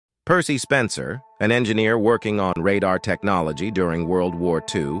Percy Spencer, an engineer working on radar technology during World War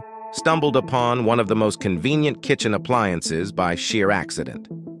II, stumbled upon one of the most convenient kitchen appliances by sheer accident.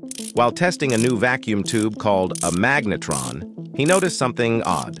 While testing a new vacuum tube called a magnetron, he noticed something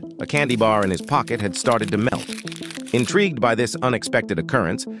odd. A candy bar in his pocket had started to melt. Intrigued by this unexpected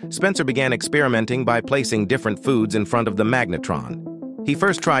occurrence, Spencer began experimenting by placing different foods in front of the magnetron. He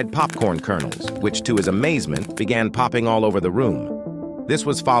first tried popcorn kernels, which to his amazement began popping all over the room. This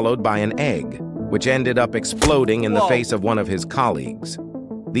was followed by an egg, which ended up exploding in the face of one of his colleagues.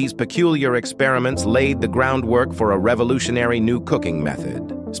 These peculiar experiments laid the groundwork for a revolutionary new cooking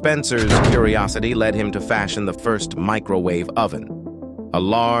method. Spencer's curiosity led him to fashion the first microwave oven, a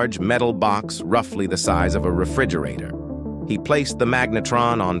large metal box roughly the size of a refrigerator. He placed the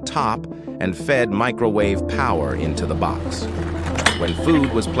magnetron on top and fed microwave power into the box. When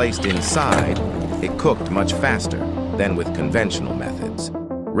food was placed inside, it cooked much faster than with conventional methods.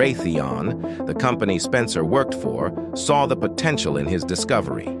 Raytheon, the company Spencer worked for, saw the potential in his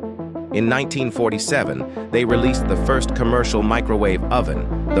discovery. In 1947, they released the first commercial microwave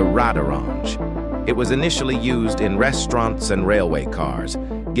oven, the Radarange. It was initially used in restaurants and railway cars,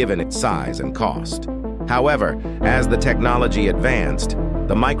 given its size and cost. However, as the technology advanced,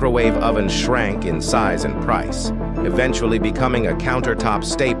 the microwave oven shrank in size and price, eventually becoming a countertop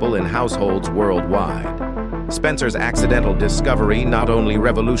staple in households worldwide. Spencer's accidental discovery not only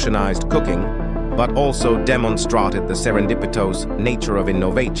revolutionized cooking, but also demonstrated the serendipitous nature of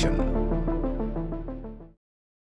innovation.